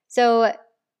best. So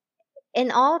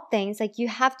in all things, like, you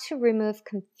have to remove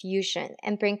confusion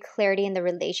and bring clarity in the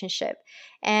relationship,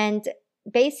 and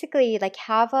basically like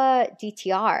have a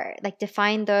DTR, like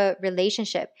define the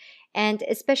relationship. And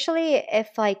especially if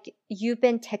like you've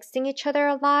been texting each other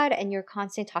a lot and you're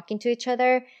constantly talking to each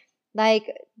other, like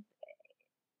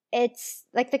it's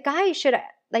like the guy should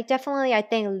like definitely, I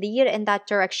think, lead in that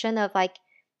direction of like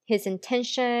his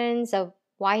intentions of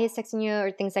why he's texting you or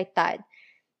things like that.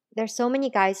 There's so many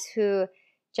guys who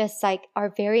just like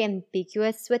are very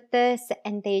ambiguous with this,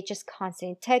 and they just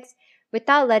constantly text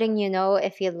without letting you know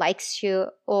if he likes you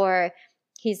or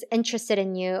he's interested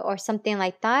in you or something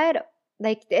like that.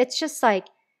 Like, it's just like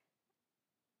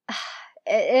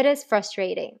it is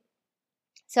frustrating.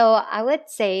 So I would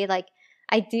say, like,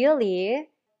 ideally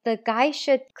the guy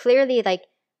should clearly like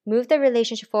move the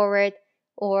relationship forward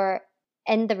or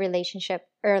end the relationship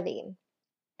early.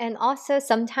 And also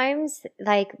sometimes,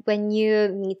 like, when you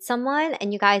meet someone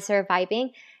and you guys are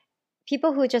vibing,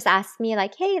 people who just ask me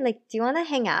like, hey, like, do you want to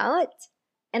hang out?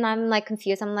 And I'm like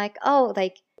confused. I'm like, oh,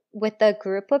 like with a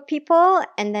group of people.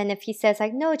 And then if he says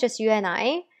like, no, just you and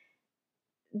I,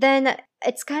 then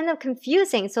it's kind of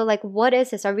confusing. So like, what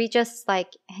is this? Are we just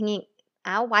like hanging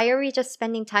out? Why are we just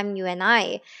spending time, you and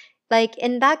I? Like,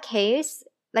 in that case,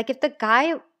 like if the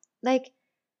guy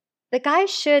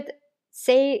should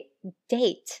say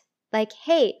date, like,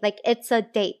 hey, like it's a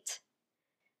date.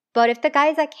 But if the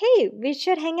guy's like, hey, we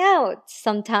should hang out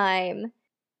sometime,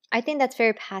 I think that's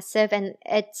very passive, and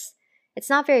it's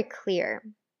not very clear.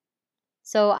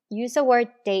 So use the word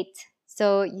date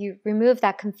so you remove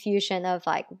that confusion of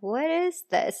like, what is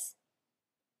this?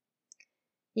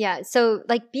 Yeah, so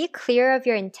like be clear of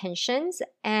your intentions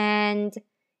and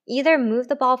either move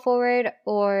the ball forward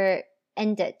or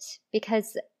end it,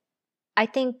 because I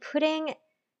think putting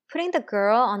the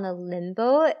girl on a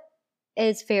limbo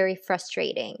is very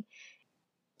frustrating.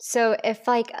 So if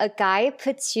like a guy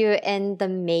puts you in the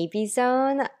maybe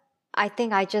zone, I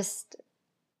think I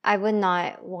would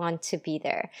not want to be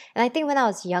there. And I think when I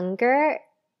was younger,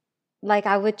 like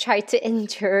I would try to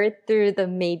endure through the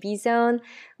maybe zone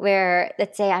where,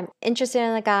 let's say I'm interested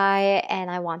in a guy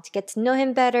and I want to get to know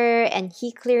him better, and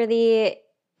he clearly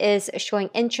is showing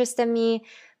interest in me,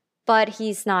 but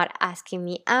he's not asking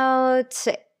me out,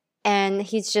 and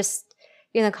he's just,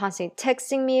 constantly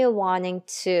texting me, wanting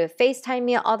to FaceTime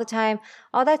me all the time,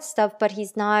 all that stuff, but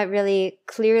he's not really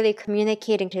clearly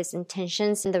communicating his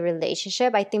intentions in the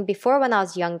relationship. I think before, when I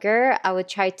was younger, I would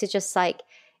try to just like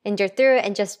endure through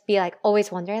and just be like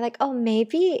always wondering like, oh,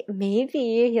 maybe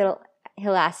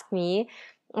he'll ask me,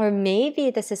 or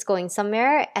maybe this is going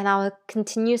somewhere, and I'll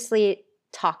continuously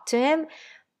talk to him.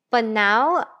 But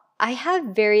now I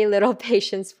have very little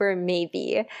patience for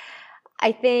maybe.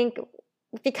 I think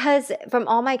because from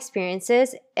all my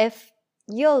experiences, if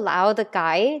you allow the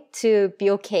guy to be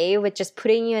okay with just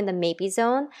putting you in the maybe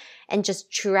zone and just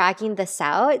dragging this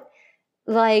out,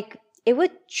 like it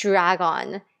would drag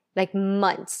on like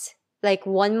months. Like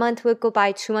 1 month would go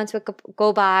by, 2 months would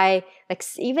go by, like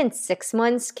even 6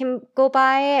 months can go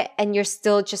by, and you're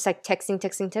still just like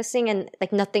texting, and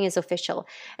like nothing is official.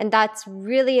 And that's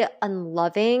really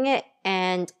unloving.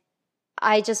 And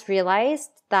I just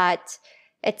realized that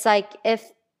it's like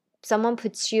if someone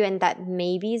puts you in that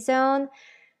maybe zone,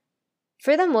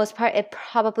 for the most part, it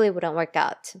probably wouldn't work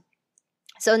out.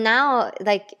 So now,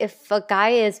 like, if a guy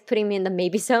is putting me in the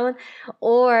maybe zone,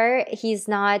 or he's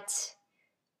not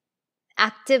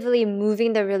actively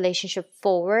moving the relationship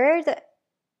forward,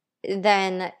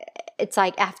 then it's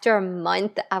like after a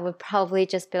month, I would probably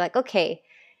just be like, okay,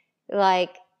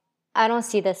 like, I don't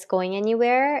see this going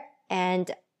anywhere. And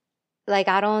like,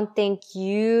 I don't think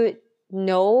you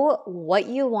know what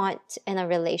you want in a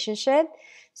relationship.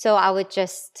 So I would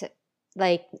just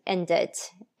like end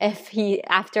it if he,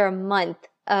 after a month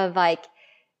of like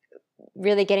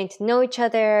really getting to know each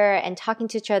other and talking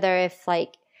to each other, if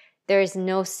like there is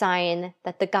no sign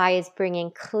that the guy is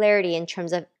bringing clarity in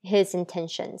terms of his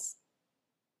intentions.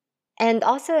 And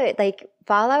also, like,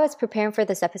 while I was preparing for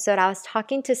this episode, I was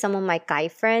talking to some of my guy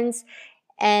friends,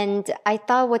 and I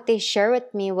thought what they shared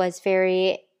with me was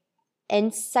very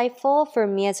insightful for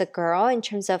me as a girl in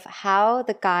terms of how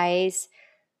the guys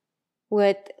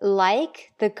would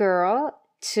like the girl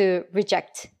to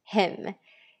reject him.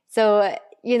 So,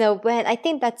 when I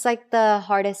think that's like the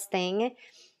hardest thing.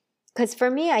 Because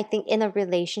for me, I think in a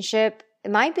relationship,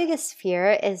 my biggest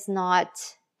fear is not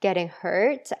getting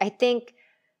hurt. I think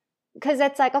because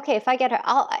it's like, okay, if I get hurt,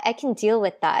 I can deal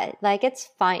with that. Like, it's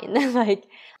fine. Like,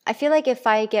 I feel like if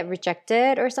I get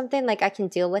rejected or something, like I can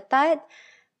deal with that.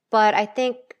 But I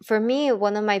think for me,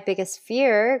 one of my biggest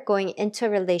fear going into a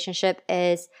relationship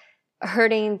is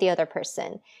hurting the other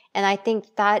person. And I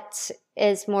think that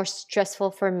is more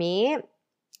stressful for me.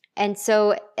 And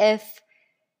so if,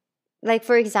 like,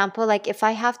 for example, like if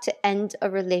I have to end a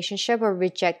relationship or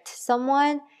reject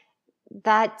someone,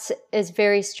 that is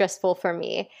very stressful for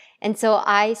me. And so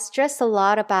I stress a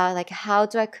lot about like, how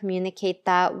do I communicate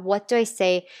that? What do I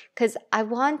say? Because I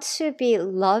want to be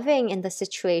loving in the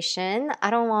situation.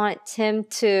 I don't want him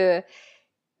to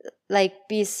like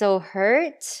be so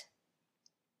hurt.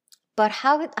 But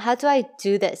how do I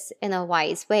do this in a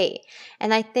wise way?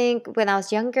 And I think when I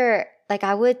was younger, like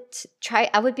I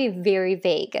would be very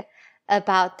vague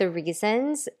about the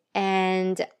reasons,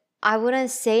 and I wouldn't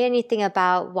say anything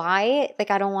about why,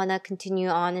 like I don't want to continue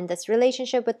on in this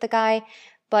relationship with the guy,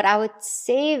 but I would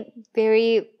say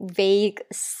very vague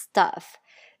stuff.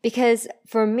 Because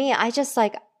for me, I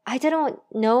didn't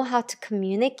know how to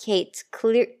communicate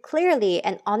clearly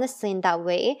and honestly in that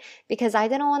way, because I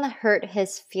didn't want to hurt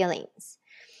his feelings.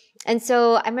 And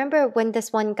so I remember when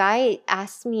this one guy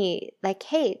asked me like,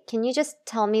 hey, can you just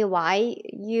tell me why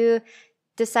you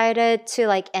decided to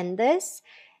like end this?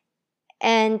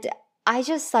 And I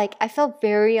just like, I felt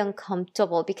very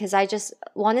uncomfortable because I just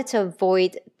wanted to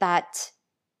avoid that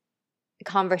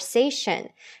conversation,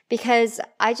 because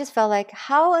I just felt like,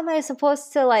 how am I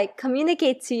supposed to like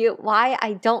communicate to you why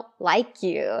I don't like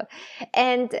you?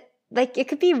 And like, it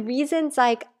could be reasons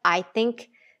like, I think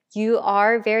you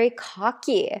are very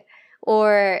cocky,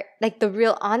 or like the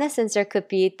real honest answer could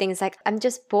be things like, I'm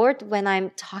just bored when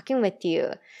I'm talking with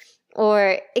you.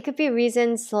 Or it could be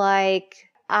reasons like,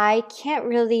 I can't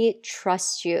really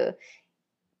trust you.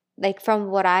 Like from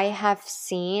what I have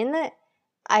seen,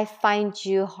 I find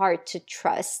you hard to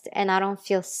trust and I don't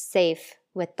feel safe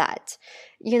with that.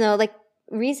 Like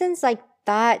reasons like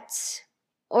that.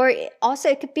 Or also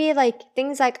it could be like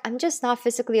things like, I'm just not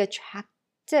physically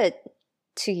attracted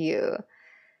to you.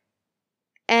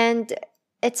 And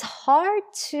it's hard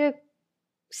to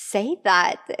say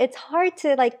that. It's hard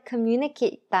to like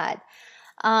communicate that.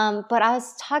 But I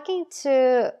was talking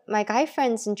to my guy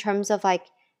friends in terms of like,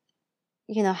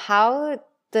 how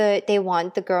they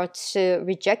want the girl to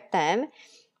reject them.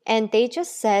 And they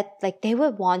just said like they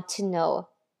would want to know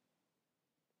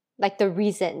like the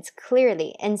reasons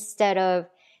clearly, instead of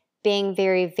being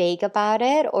very vague about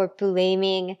it or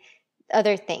blaming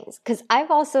other things. Because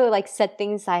I've also like said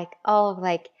things like, oh,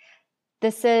 like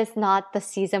this is not the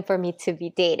season for me to be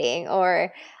dating,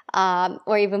 or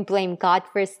even blame God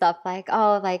for stuff like,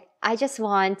 oh, like I just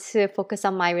want to focus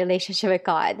on my relationship with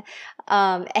God.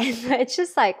 And it's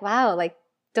just like, wow, like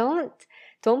don't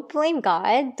blame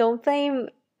God. Don't blame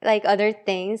like other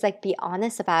things, like be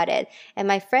honest about it. And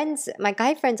my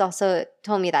guy friends also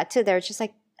told me that too. They're just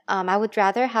like, I would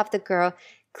rather have the girl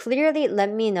clearly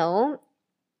let me know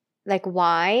like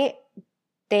why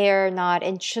they're not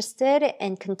interested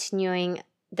in continuing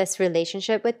this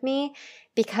relationship with me.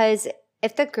 Because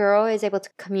if the girl is able to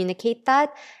communicate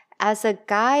that, as a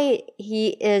guy, he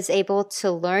is able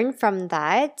to learn from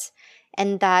that,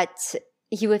 and that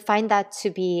he would find that to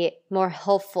be more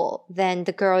helpful than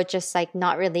the girl just like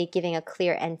not really giving a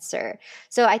clear answer.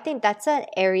 So I think that's an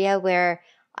area where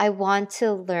I want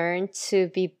to learn to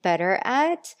be better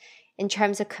at in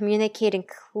terms of communicating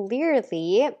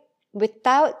clearly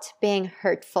without being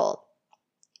hurtful.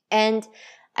 And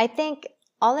I think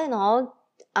all in all,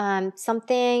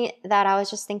 something that I was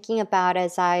just thinking about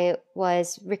as I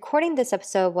was recording this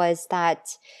episode was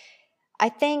that I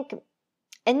think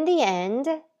in the end,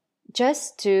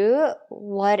 just do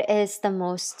what is the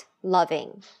most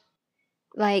loving.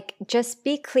 Like, just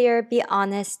be clear, be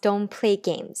honest, don't play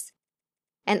games.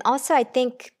 And also, I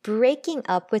think breaking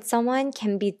up with someone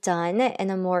can be done in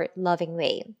a more loving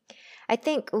way. I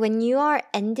think when you are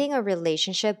ending a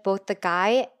relationship, both the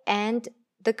guy and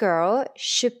the girl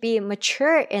should be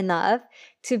mature enough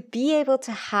to be able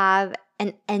to have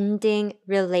an ending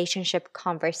relationship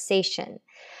conversation.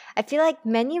 I feel like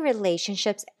many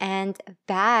relationships end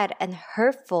bad and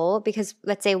hurtful because,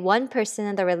 let's say, one person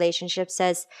in the relationship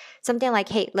says something like,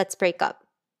 hey, let's break up.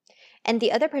 And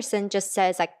the other person just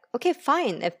says like, okay,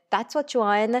 fine. If that's what you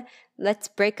want, let's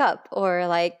break up. Or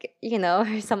like,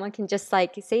 someone can just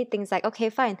like say things like, okay,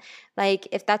 fine. Like,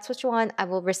 if that's what you want, I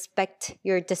will respect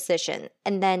your decision.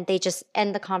 And then they just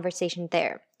end the conversation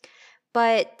there.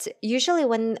 But usually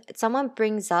when someone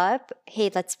brings up,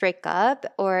 hey, let's break up,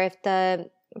 or if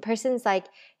the person's like,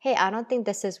 hey, I don't think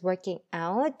this is working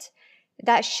out,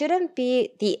 that shouldn't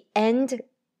be the end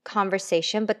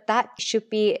conversation, but that should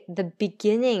be the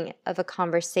beginning of a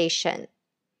conversation.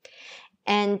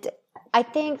 And I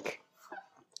think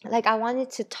like I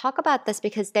wanted to talk about this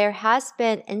because there has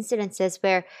been incidences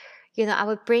where, I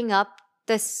would bring up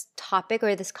this topic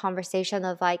or this conversation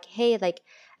of like, hey, like,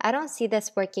 I don't see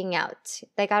this working out.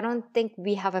 Like, I don't think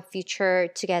we have a future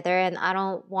together and I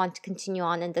don't want to continue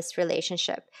on in this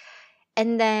relationship.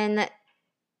 And then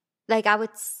like I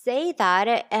would say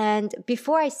that, and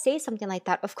before I say something like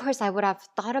that, of course I would have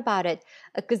thought about it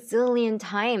a gazillion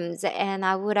times, and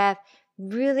I would have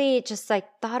really just like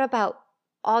thought about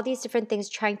all these different things,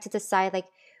 trying to decide like,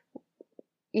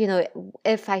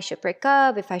 if I should break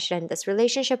up, if I should end this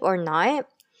relationship or not.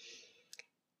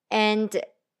 And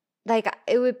like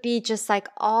it would be just like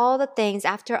all the things,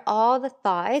 after all the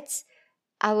thoughts,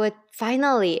 I would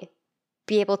finally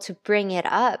be able to bring it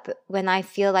up when I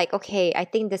feel like, okay, I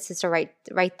think this is the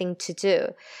right thing to do.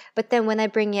 But then when I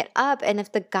bring it up, and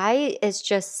if the guy is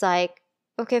just like,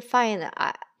 okay, fine,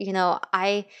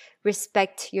 I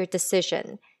respect your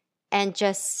decision, and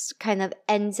just kind of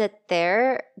ends it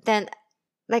there, then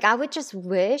like I would just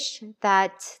wish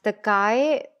that the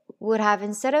guy would have,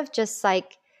 instead of just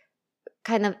like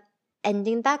kind of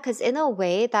ending that, because in a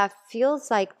way that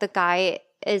feels like the guy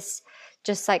is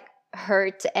just like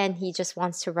hurt and he just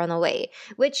wants to run away,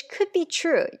 which could be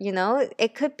true.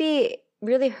 It could be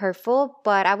really hurtful,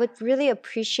 but I would really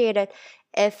appreciate it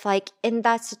if like in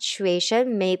that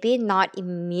situation, maybe not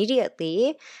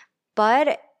immediately,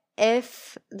 but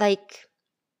if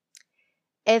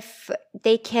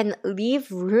they can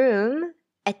leave room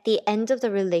at the end of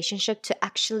the relationship to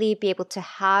actually be able to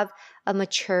have a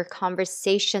mature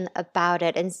conversation about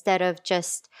it, instead of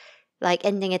just like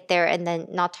ending it there and then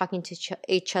not talking to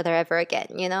each other ever again,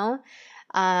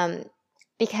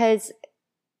 because,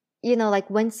 like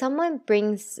when someone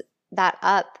brings that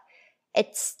up,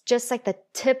 it's just like the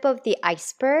tip of the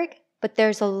iceberg, but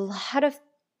there's a lot of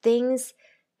things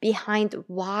behind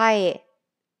why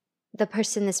the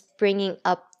person is bringing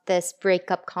up this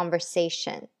breakup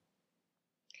conversation.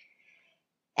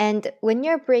 And when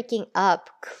you're breaking up,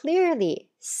 clearly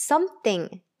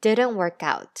something didn't work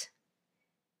out,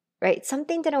 right?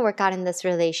 Something didn't work out in this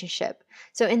relationship.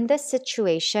 So in this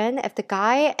situation, if the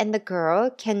guy and the girl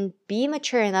can be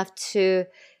mature enough to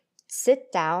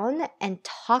sit down and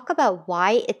talk about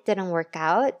why it didn't work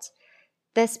out,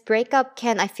 this breakup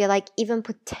can, I feel like, even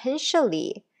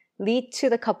potentially lead to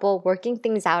the couple working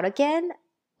things out again,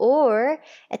 or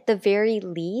at the very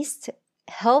least,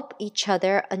 help each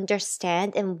other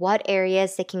understand in what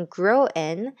areas they can grow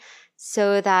in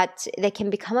so that they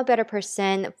can become a better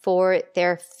person for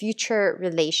their future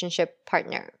relationship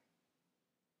partner.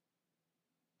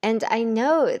 And I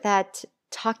know that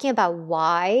talking about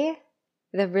why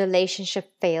the relationship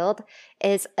failed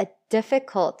is a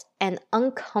difficult and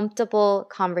uncomfortable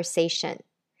conversation,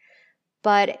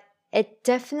 but it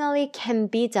definitely can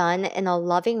be done in a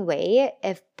loving way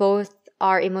if both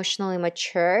are emotionally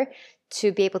mature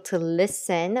to be able to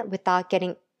listen without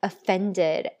getting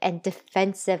offended and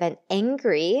defensive and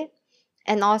angry,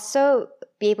 and also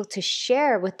be able to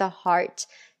share with the heart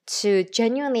to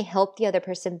genuinely help the other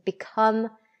person become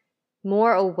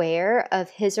more aware of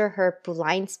his or her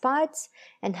blind spots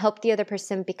and help the other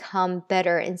person become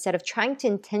better instead of trying to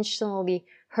intentionally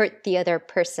hurt the other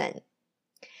person.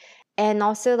 And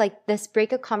also, like, this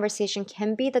breakup conversation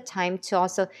can be the time to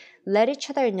also let each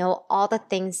other know all the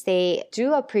things they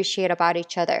do appreciate about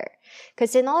each other.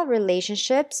 Because in all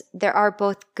relationships, there are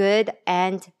both good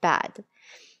and bad.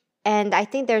 And I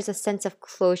think there's a sense of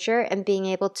closure and being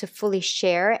able to fully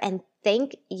share and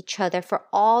thank each other for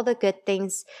all the good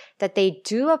things that they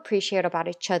do appreciate about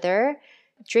each other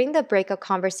during the breakup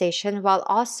conversation, while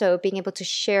also being able to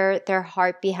share their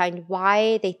heart behind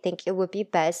why they think it would be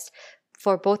best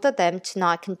for both of them to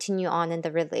not continue on in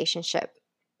the relationship.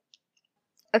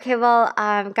 Okay, well,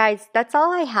 guys, that's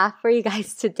all I have for you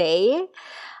guys today.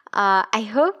 I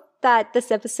hope that this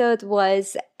episode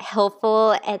was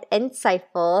helpful and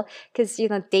insightful because,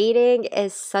 dating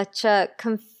is such a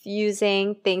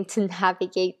confusing thing to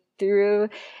navigate through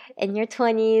in your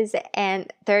 20s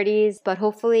and 30s. But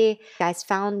hopefully, you guys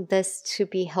found this to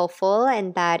be helpful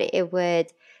and that it would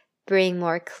bring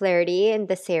more clarity in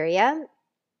this area.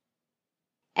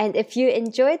 And if you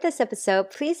enjoyed this episode,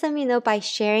 please let me know by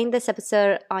sharing this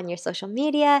episode on your social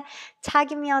media,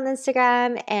 tagging me on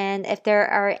Instagram, and if there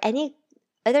are any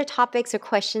other topics or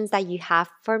questions that you have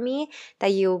for me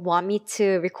that you want me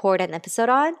to record an episode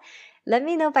on, let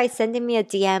me know by sending me a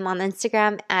DM on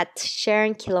Instagram at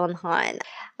Sharon Kilonhan.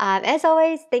 As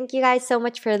always, thank you guys so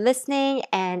much for listening,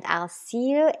 and I'll see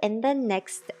you in the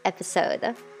next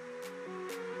episode.